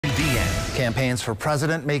Campaigns for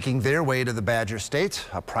president making their way to the Badger State,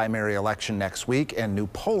 a primary election next week, and new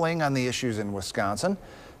polling on the issues in Wisconsin.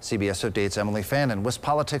 CBS 8's Emilee Fannon,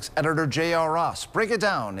 WisPolitics Editor JR Ross break it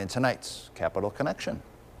down in tonight's Capital Connection.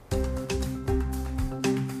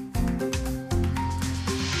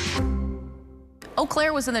 Eau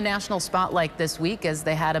Claire was in the national spotlight this week as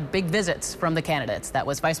they had a big visits from the candidates. That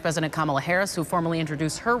was Vice President Kamala Harris, who formally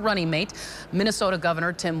introduced her running mate, Minnesota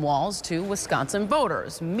Governor Tim Walz, to Wisconsin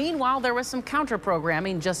voters. Meanwhile, there was some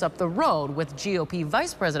counter-programming just up the road with GOP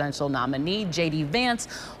vice presidential nominee J.D. Vance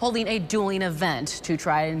holding a dueling event to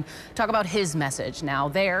try and talk about his message. Now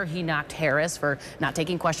there, he knocked Harris for not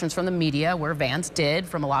taking questions from the media, where Vance did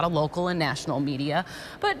from a lot of local and national media.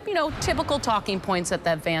 But, you know, typical talking points at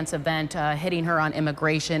that Vance event, hitting her on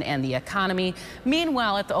immigration and the economy.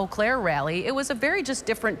 Meanwhile, at the Eau Claire rally, it was a very just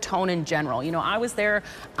different tone in general. You know, I was there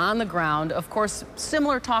on the ground, of course,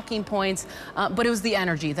 similar talking points, but it was the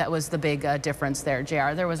energy that was the big difference there,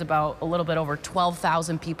 JR. There was about a little bit over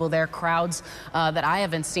 12,000 people there, crowds that I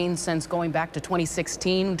haven't seen since going back to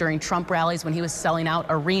 2016 during Trump rallies when he was selling out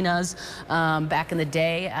arenas back in the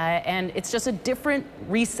day. And it's just a different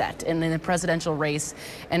reset in the presidential race.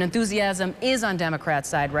 And enthusiasm is on Democrats'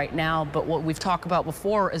 side right now, but what we've talked about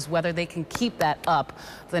before is whether they can keep that up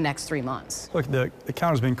for the next 3 months. Look, the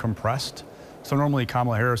count has been compressed. So normally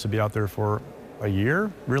Kamala Harris would be out there for a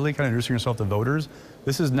year, really kind of introducing herself to voters.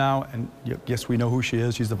 This is now, and yes, we know who she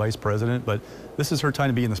is. She's the vice president, but this is her time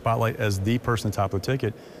to be in the spotlight as the person at the top of the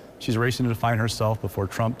ticket. She's racing to define herself before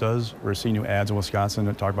Trump does. We're seeing new ads in Wisconsin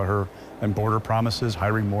that talk about her and border promises,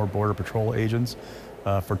 hiring more Border Patrol agents.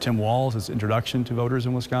 For Tim Walz, his introduction to voters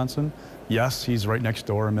in Wisconsin. Yes, he's right next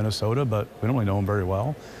door in Minnesota, but we don't really know him very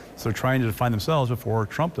well. So they're trying to define themselves before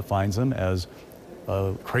Trump defines them as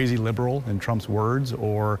a crazy liberal in Trump's words,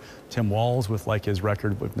 or Tim Walz with like his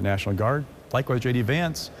record with the National Guard. Likewise, J.D.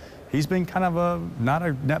 Vance, he's been kind of not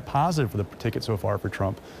a net positive for the ticket so far for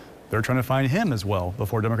Trump. They're trying to find him as well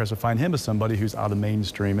before Democrats will find him as somebody who's out of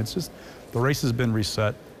mainstream. It's just, the race has been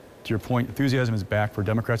reset. To your point, enthusiasm is back for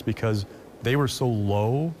Democrats because they were so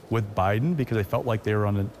low with Biden because they felt like they were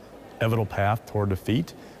on an inevitable path toward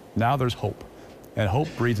defeat. Now there's hope. And hope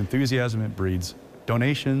breeds enthusiasm, it breeds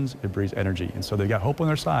donations, it breeds energy. And so they've got hope on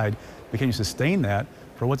their side. But can you sustain that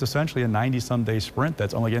for what's essentially a 90-some day sprint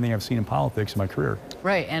that's unlike anything I've seen in politics in my career?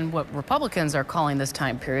 Right, and what Republicans are calling this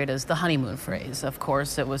time period is the honeymoon phase. Of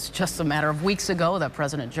course, it was just a matter of weeks ago that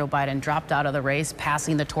President Joe Biden dropped out of the race,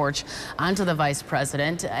 passing the torch onto the vice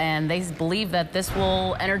president, and they believe that this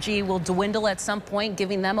energy will dwindle at some point,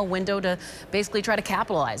 giving them a window to basically try to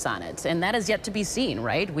capitalize on it. And that is yet to be seen,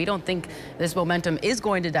 right? We don't think this momentum is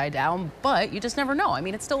going to die down, but you just never know. I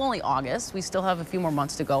mean, it's still only August. We still have a few more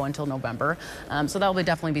months to go until November, so that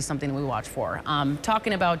will definitely be something we watch for.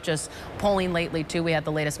 Talking about just polling lately, too, we had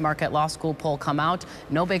the latest Marquette Law School poll come out.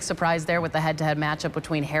 No big surprise there with the head-to-head matchup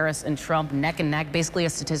between Harris and Trump, neck and neck, basically a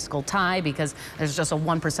statistical tie because there's just a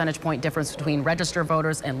 1 percentage point difference between registered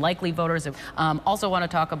voters and likely voters. Also want to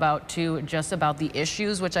talk about, too, just about the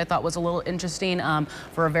issues, which I thought was a little interesting.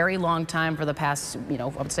 For a very long time, for the past, I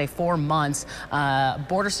would say 4 months,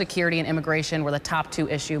 border security and immigration were the top 2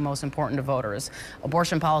 issue most important to voters.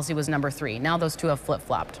 Abortion policy was number 3. Now those two have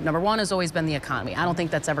flip-flopped. Number 1 has always been the economy. I don't think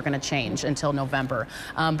that's ever going to change until November.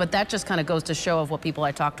 But that just kind of goes to show of what people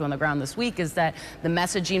I talked to on the ground this week is that the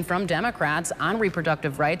messaging from Democrats on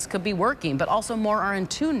reproductive rights could be working, but also more are in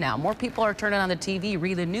tune now. More people are turning on the TV,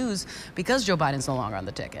 read the news because Joe Biden's no longer on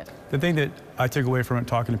the ticket. The thing that I took away from it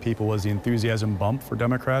talking to people was the enthusiasm bump for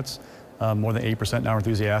Democrats. More than 8% now are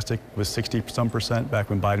enthusiastic. It was 60-some%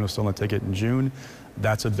 back when Biden was still on the ticket in June.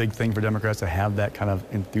 That's a big thing for Democrats to have that kind of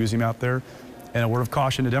enthusiasm out there. And a word of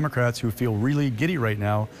caution to Democrats who feel really giddy right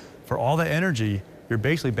now, for all that energy, you're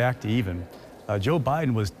basically back to even. Joe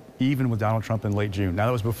Biden was even with Donald Trump in late June. Now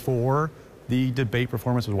that was before the debate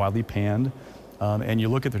performance was widely panned. And you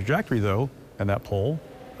look at the trajectory, though, in that poll,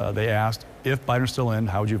 they asked if Biden was still in,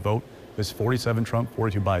 how would you vote? It was 47 Trump,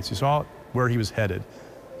 42 Biden. So you saw where he was headed.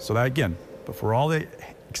 So that, again, but for all the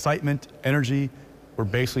excitement, energy, we're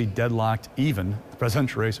basically deadlocked even the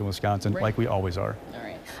presidential race in Wisconsin, like we always are. All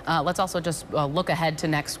right. Let's also just look ahead to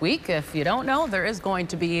next week. If you don't know, there is going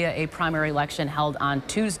to be a primary election held on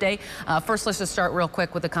Tuesday. First, let's just start real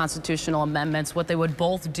quick with the constitutional amendments. What they would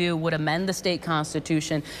both do would amend the state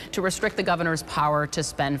constitution to restrict the governor's power to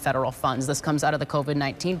spend federal funds. This comes out of the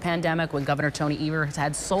COVID-19 pandemic when Governor Tony Evers has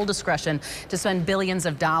had sole discretion to spend billions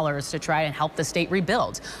of dollars to try and help the state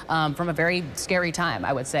rebuild from a very scary time,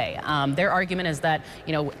 I would say. Their argument is that,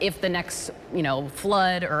 if the next,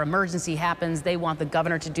 flood or emergency happens, they want the governor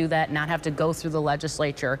governor to do that, not have to go through the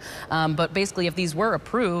legislature. But basically, if these were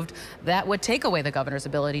approved, that would take away the governor's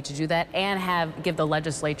ability to do that and give the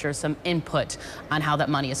legislature some input on how that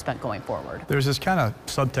money is spent going forward. There's this kind of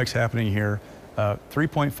subtext happening here.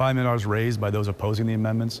 $3.5 million raised by those opposing the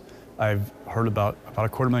amendments. I've heard about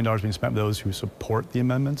 $250,000 being spent by those who support the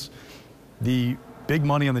amendments. The big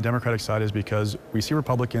money on the Democratic side is because we see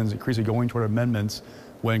Republicans increasingly going toward amendments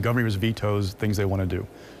when Governor Evers vetoes things they want to do.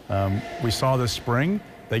 We saw this spring,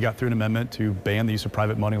 they got through an amendment to ban the use of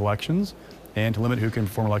private money elections and to limit who can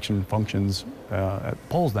perform election functions at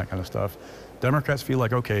polls, that kind of stuff. Democrats feel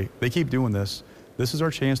like, okay, they keep doing this. This is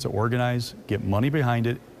our chance to organize, get money behind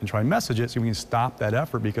it, and try and message it so we can stop that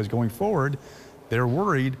effort, because going forward, they're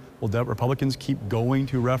worried, will Republicans keep going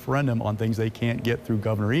to referendum on things they can't get through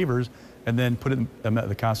Governor Evers and then put it in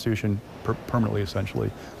the Constitution permanently, essentially.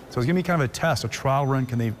 So it's going to be kind of a test, a trial run.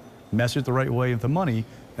 Can they message the right way with the money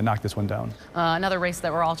and knock this one down? Another race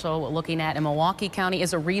that we're also looking at in Milwaukee County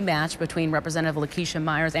is a rematch between Representative Lakeisha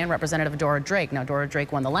Myers and Representative Dora Drake. Now, Dora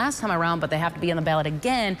Drake won the last time around, but they have to be on the ballot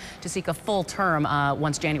again to seek a full term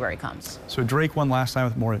once January comes. So Drake won last time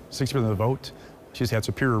with more than 60% of the vote. She's had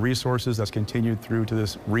superior resources. That's continued through to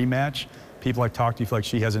this rematch. People I've talked to feel like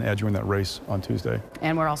she has an edge in that race on Tuesday.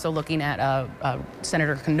 And we're also looking at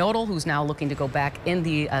Senator Knodel, who's now looking to go back in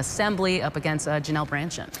the Assembly up against Janelle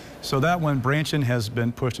Brandtjen. So that one, Brandtjen has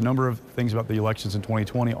been pushed a number of things about the elections in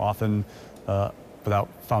 2020, often without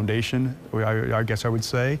foundation, I guess I would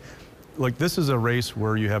say. Like, this is a race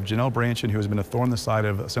where you have Janelle Brandtjen, who has been a thorn in the side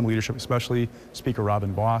of Assembly leadership, especially Speaker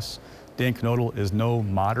Robin Vos. Dan Knodel is no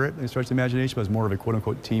moderate in stretch of imagination, but is more of a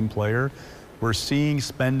quote-unquote team player. We're seeing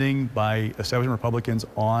spending by establishment Republicans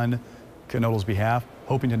on Knodel's behalf,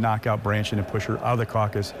 hoping to knock out Brandtjen and push her out of the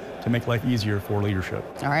caucus to make life easier for leadership.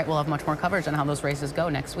 All right, we'll have much more coverage on how those races go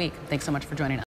next week. Thanks so much for joining us.